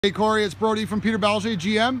Hey Corey, it's Brody from Peter Balge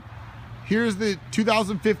GM. Here's the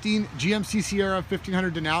 2015 GMC Sierra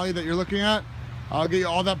 1500 Denali that you're looking at. I'll get you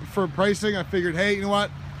all that for pricing. I figured, hey, you know what?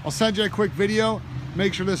 I'll send you a quick video,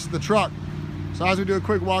 make sure this is the truck. So as we do a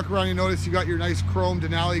quick walk around, you notice you got your nice chrome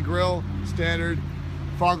Denali grille, standard,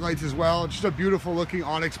 fog lights as well. It's just a beautiful looking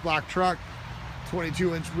Onyx black truck.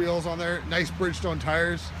 22-inch wheels on there, nice Bridgestone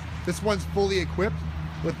tires. This one's fully equipped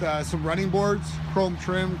with some running boards, chrome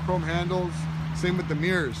trim, chrome handles. Same with the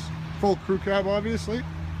mirrors. Full crew cab, obviously.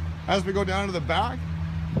 As we go down to the back,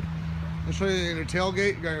 I'll show you your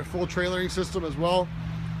tailgate. You got your full trailering system as well.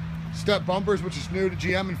 Step bumpers, which is new to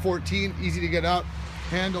GM in 14, easy to get up.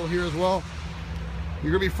 Handle here as well.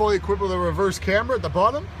 You're gonna be fully equipped with a reverse camera at the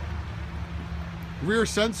bottom, rear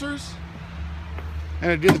sensors,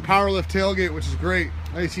 and it did the power lift tailgate, which is great.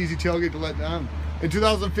 Nice, easy tailgate to let down. In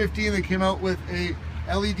 2015, they came out with a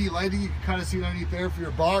LED lighting. You can kind of see it underneath there for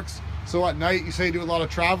your box. So at night, you say you do a lot of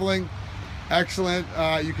traveling, excellent.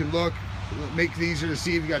 You can look, make it easier to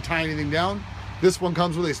see if you got to tie anything down. This one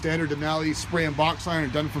comes with a standard Denali spray and box liner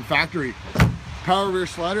done from factory. Power rear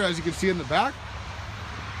slider, as you can see in the back.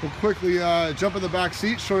 We'll quickly jump in the back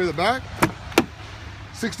seat, show you the back.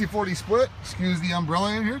 60-40 split, excuse the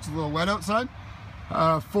umbrella in here, it's a little wet outside.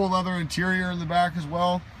 Full leather interior in the back as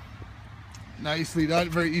well. Nicely done,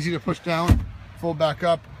 very easy to push down, fold back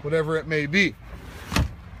up, whatever it may be.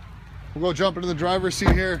 We'll go jump into the driver's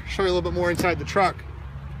seat here, show you a little bit more inside the truck.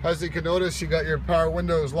 As you can notice, you got your power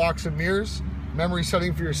windows, locks and mirrors, memory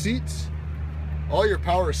setting for your seats, all your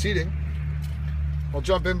power seating. I'll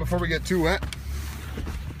jump in before we get too wet.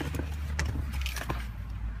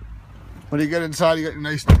 When you get inside, you got your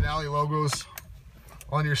nice Denali logos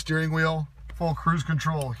on your steering wheel, full cruise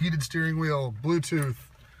control, heated steering wheel, Bluetooth,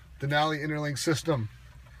 Denali interlink system.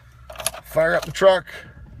 Fire up the truck.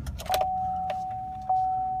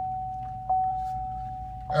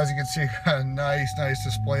 As you can see, a nice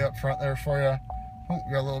display up front there for you. Oh,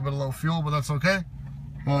 we got a little bit of low fuel, but that's okay.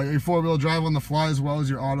 Your four-wheel drive on the fly as well as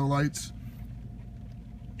your auto lights.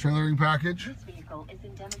 Trailering package. This vehicle is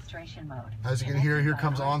in demonstration mode. As you can hear, here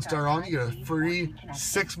comes OnStar on. You get a free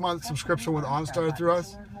 6-month subscription with OnStar through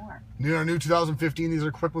us. Our new 2015, these are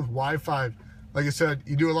equipped with Wi-Fi. Like I said,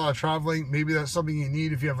 you do a lot of traveling. Maybe that's something you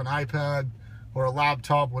need if you have an iPad or a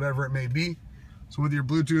laptop, whatever it may be. So with your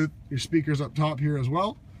Bluetooth, your speakers up top here as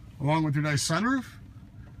well, along with your nice sunroof.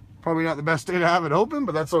 Probably not the best day to have it open,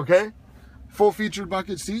 but that's okay. Full featured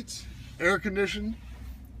bucket seats, air conditioned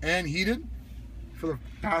and heated for the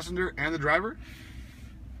passenger and the driver.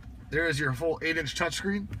 There is your full 8-inch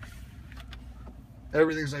touchscreen.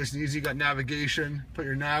 Everything's nice and easy. You got navigation, put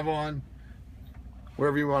your nav on,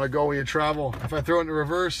 wherever you want to go when you travel. If I throw it into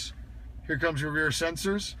reverse, here comes your rear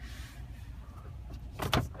sensors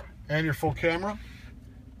and your full camera.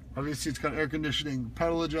 Obviously, it's got air conditioning,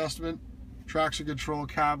 pedal adjustment, traction control,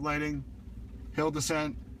 cab lighting, hill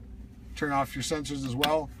descent. Turn off your sensors as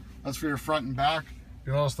well. That's for your front and back.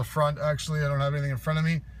 You'll notice the front, actually, I don't have anything in front of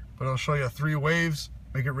me, but it'll show you 3 waves.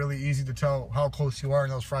 Make it really easy to tell how close you are in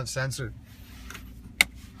those front sensors.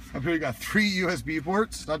 Up here, you got 3 USB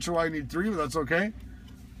ports. Not sure why you need 3, but that's okay.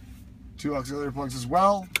 2 auxiliary plugs as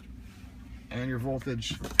well. And your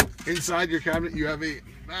voltage. Inside your cabinet, you have a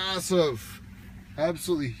massive,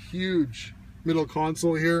 absolutely huge middle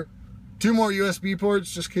console here. 2 more USB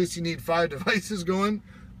ports, just in case you need 5 devices going.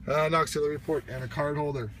 An auxiliary port and a card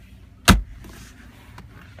holder.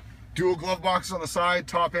 Dual glove boxes on the side,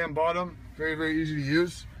 top and bottom. Very easy to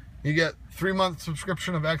use. You get 3-month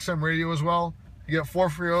subscription of XM radio as well. You get 4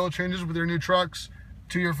 free oil changes with your new trucks.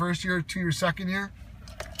 2 your first year, 2 your second year.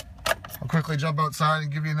 I'll quickly jump outside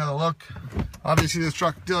and give you another look. Obviously, this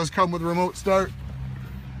truck does come with a remote start.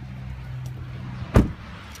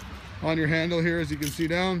 On your handle here, as you can see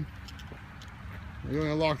down, you're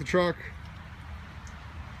going to lock the truck,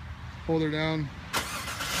 hold her down.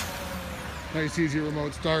 Nice, easy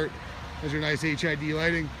remote start. There's your nice HID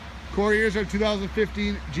lighting. Corey, here's our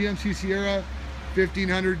 2015 GMC Sierra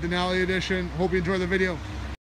 1500 Denali edition. Hope you enjoy the video.